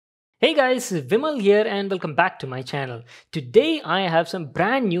Hey guys, Vimal here and welcome back to my channel. Today I have some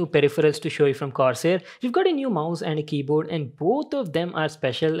brand new peripherals to show you from Corsair. We've got a new mouse and a keyboard and both of them are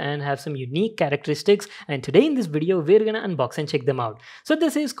special and have some unique characteristics, and today in this video we're gonna unbox and check them out. So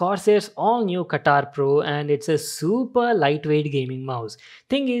this is Corsair's all new Katar Pro and it's a super lightweight gaming mouse.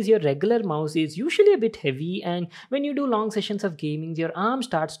 Thing is, your regular mouse is usually a bit heavy, and when you do long sessions of gaming your arm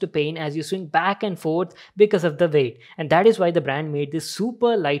starts to pain as you swing back and forth because of the weight, and that is why the brand made this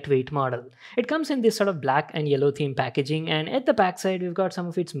super lightweight model. It comes in this sort of black and yellow theme packaging, and at the back side we've got some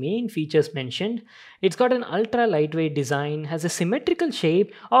of its main features mentioned. It's got an ultra lightweight design, has a symmetrical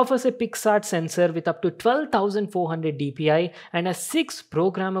shape, offers a PixArt sensor with up to 12,400 dpi and has 6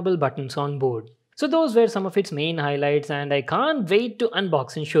 programmable buttons on board. So those were some of its main highlights and I can't wait to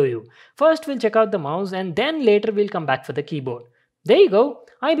unbox and show you. First we'll check out the mouse and then later we'll come back for the keyboard. There you go.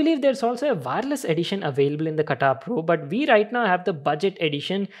 I believe there's also a wireless edition available in the Katar Pro, but we right now have the budget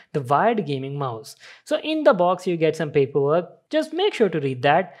edition, the wired gaming mouse. So in the box you get some paperwork, just make sure to read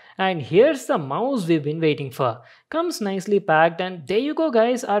that. And here's the mouse we've been waiting for. Comes nicely packed, and there you go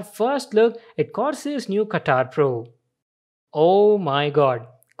guys, our first look at Corsair's new Katar Pro. Oh my god.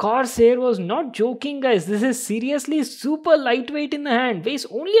 Corsair was not joking guys, this is seriously super lightweight in the hand, weighs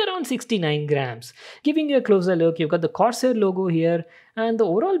only around 69 grams. Giving you a closer look, you've got the Corsair logo here and the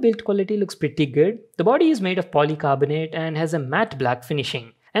overall build quality looks pretty good. The body is made of polycarbonate and has a matte black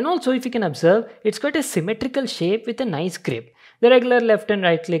finishing. And also if you can observe, it's got a symmetrical shape with a nice grip. The regular left and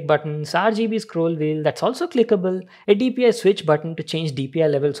right click buttons, RGB scroll wheel that's also clickable, a DPI switch button to change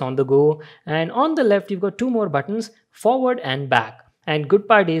DPI levels on the go, and on the left you've got 2 more buttons, forward and back. And good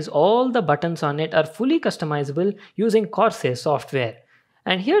part is all the buttons on it are fully customizable using Corsair software.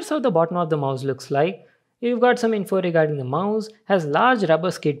 And here's how the bottom of the mouse looks like. You've got some info regarding the mouse, has large rubber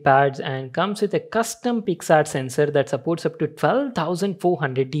skid pads and comes with a custom PixArt sensor that supports up to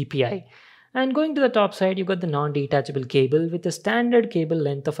 12,400 dpi. And going to the top side, you've got the non-detachable cable with a standard cable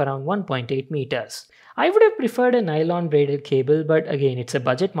length of around 1.8 meters. I would have preferred a nylon braided cable, but again it's a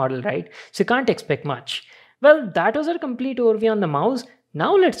budget model, right? So you can't expect much. Well, that was our complete overview on the mouse.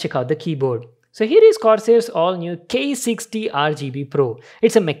 Now let's check out the keyboard. So here is Corsair's all new K60 RGB Pro.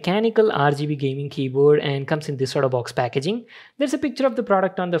 It's a mechanical RGB gaming keyboard and comes in this sort of box packaging. There's a picture of the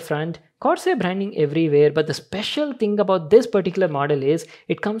product on the front, Corsair branding everywhere, but the special thing about this particular model is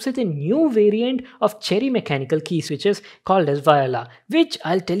it comes with a new variant of cherry mechanical key switches called as Viola, which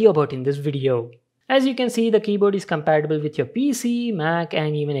I'll tell you about in this video. As you can see, the keyboard is compatible with your PC, Mac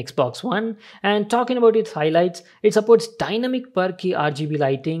and even Xbox One. And talking about its highlights, it supports dynamic per key RGB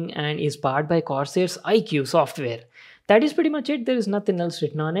lighting and is powered by Corsair's IQ software. That is pretty much it, there is nothing else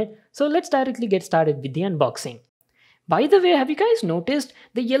written on it. So let's directly get started with the unboxing. By the way, have you guys noticed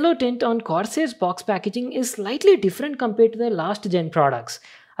the yellow tint on Corsair's box packaging is slightly different compared to their last gen products?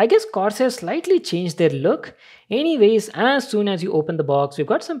 I guess Corsair slightly changed their look. Anyways, as soon as you open the box, we've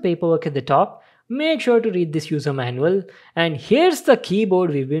got some paperwork at the top. Make sure to read this user manual, and here's the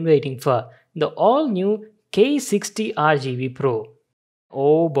keyboard we've been waiting for, the all new K60 RGB Pro.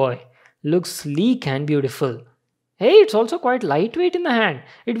 Oh boy, looks sleek and beautiful. Hey, it's also quite lightweight in the hand.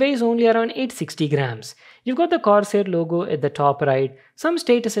 It weighs only around 860 grams. You've got the Corsair logo at the top right, some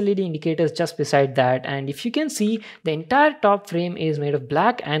status LED indicators just beside that, and if you can see, the entire top frame is made of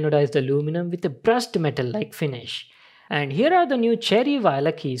black anodized aluminum with a brushed metal-like finish. And here are the new cherry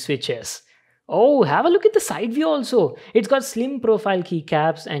Viola key switches. Oh, have a look at the side view also. It's got slim profile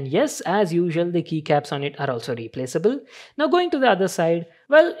keycaps, and yes, as usual, the keycaps on it are also replaceable. Now going to the other side,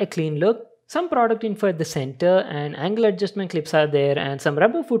 well, a clean look. Some product info at the center and angle adjustment clips are there and some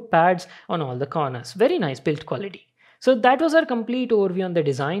rubber foot pads on all the corners. Very nice build quality. So that was our complete overview on the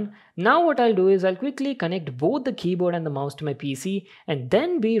design. Now what I'll do is I'll quickly connect both the keyboard and the mouse to my PC and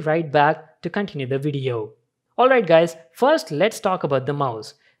then be right back to continue the video. Alright guys, first let's talk about the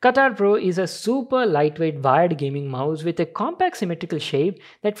mouse. Katar Pro is a super lightweight wired gaming mouse with a compact symmetrical shape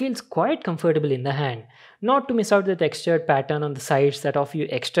that feels quite comfortable in the hand. Not to miss out the textured pattern on the sides that offer you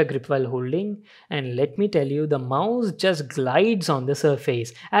extra grip while holding. And let me tell you, the mouse just glides on the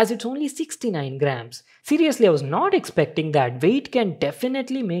surface as it's only 69 grams. Seriously, I was not expecting that. Weight can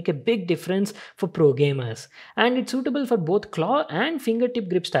definitely make a big difference for pro gamers. And it's suitable for both claw and fingertip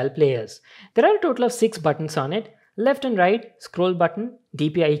grip style players. There are a total of 6 buttons on it. Left and right, scroll button,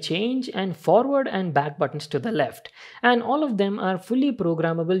 DPI change and forward and back buttons to the left. And all of them are fully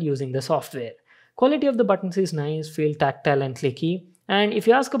programmable using the software. Quality of the buttons is nice, feel tactile and clicky. And if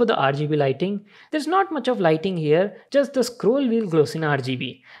you ask about the RGB lighting, there's not much of lighting here, just the scroll wheel glows in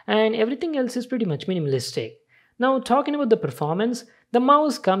RGB. And everything else is pretty much minimalistic. Now talking about the performance, The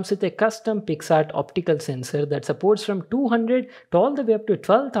mouse comes with a custom PixArt optical sensor that supports from 200 to all the way up to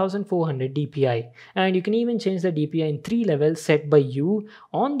 12,400 dpi, and you can even change the dpi in 3 levels set by you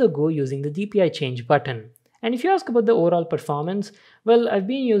on the go using the dpi change button. And if you ask about the overall performance, well, I've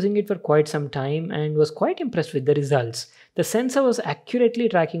been using it for quite some time and was quite impressed with the results. The sensor was accurately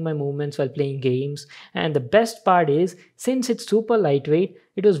tracking my movements while playing games, and the best part is, since it's super lightweight,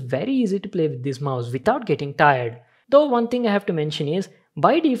 it was very easy to play with this mouse without getting tired. Though one thing I have to mention is,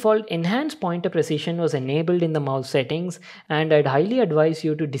 by default, enhanced pointer precision was enabled in the mouse settings, and I'd highly advise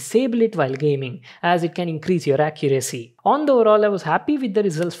you to disable it while gaming, as it can increase your accuracy. On the overall, I was happy with the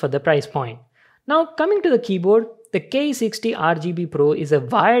results for the price point. Now coming to the keyboard, the K60 RGB Pro is a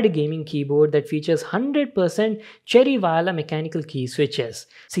wired gaming keyboard that features 100% Cherry Viola mechanical key switches.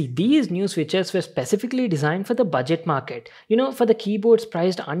 See, these new switches were specifically designed for the budget market, for the keyboards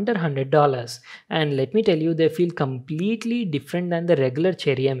priced under $100. And let me tell you, they feel completely different than the regular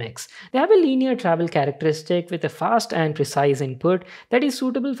Cherry MX. They have a linear travel characteristic with a fast and precise input that is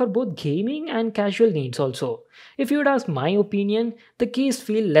suitable for both gaming and casual needs also. If you would ask my opinion, the keys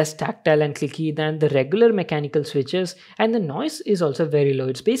feel less tactile and clicky than the regular mechanical switches, and the noise is also very low.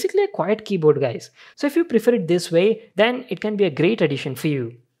 It's basically a quiet keyboard, guys. So if you prefer it this way, then it can be a great addition for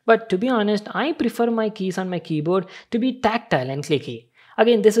you. But to be honest, I prefer my keys on my keyboard to be tactile and clicky.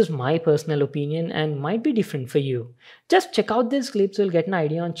 Again, this is my personal opinion and might be different for you. Just check out these clips, you'll get an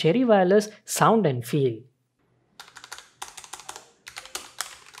idea on Cherry Viola's sound and feel.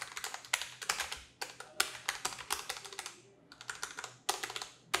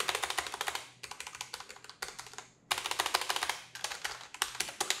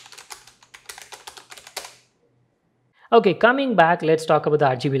 Okay, coming back, let's talk about the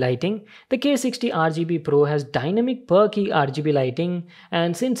RGB lighting. The K60 RGB Pro has dynamic per key RGB lighting,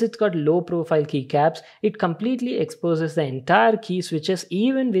 and since it's got low profile keycaps, it completely exposes the entire key switches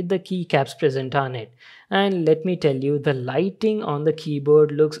even with the keycaps present on it. And let me tell you, the lighting on the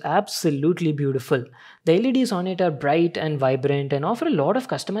keyboard looks absolutely beautiful. The LEDs on it are bright and vibrant and offer a lot of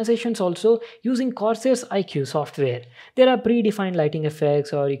customizations also using Corsair's IQ software. There are predefined lighting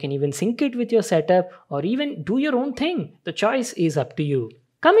effects, or you can even sync it with your setup or even do your own thing. The choice is up to you.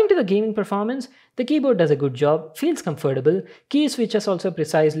 Coming to the gaming performance, the keyboard does a good job, feels comfortable, key switches also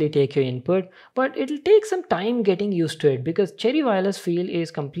precisely take your input, but it'll take some time getting used to it because Cherry Viola's feel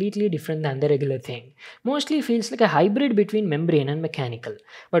is completely different than the regular thing. Mostly feels like a hybrid between membrane and mechanical.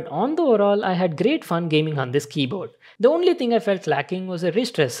 But on the overall, I had great fun gaming on this keyboard. The only thing I felt lacking was a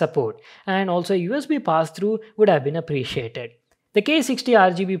wrist rest support, and also a USB pass-through would have been appreciated. The K60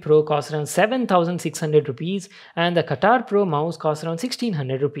 RGB Pro costs around 7,600 rupees and the Katar Pro mouse costs around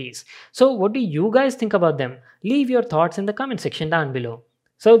 1,600 rupees. So what do you guys think about them? Leave your thoughts in the comment section down below.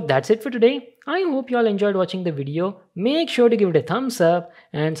 So that's it for today. I hope you all enjoyed watching the video. Make sure to give it a thumbs up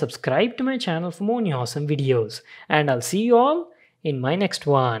and subscribe to my channel for more new awesome videos. And I'll see you all in my next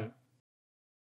one.